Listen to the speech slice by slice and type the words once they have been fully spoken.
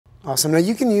Awesome. Now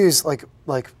you can use like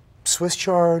Swiss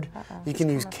chard, you can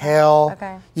use kale,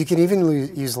 you can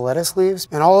even use lettuce leaves,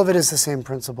 and all of it is the same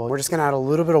principle. We're just gonna add a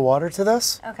little bit of water to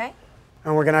this. Okay.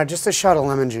 And we're gonna add just a shot of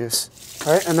lemon juice.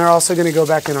 All right, and they're also gonna go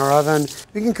back in our oven.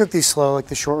 We can cook these slow like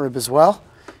the short rib as well.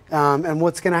 And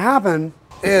what's gonna happen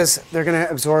is they're gonna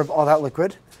absorb all that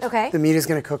liquid. Okay. The meat is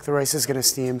gonna cook, the rice is gonna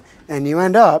steam, and you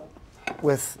end up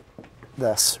with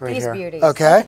this right These here. beauties. Okay?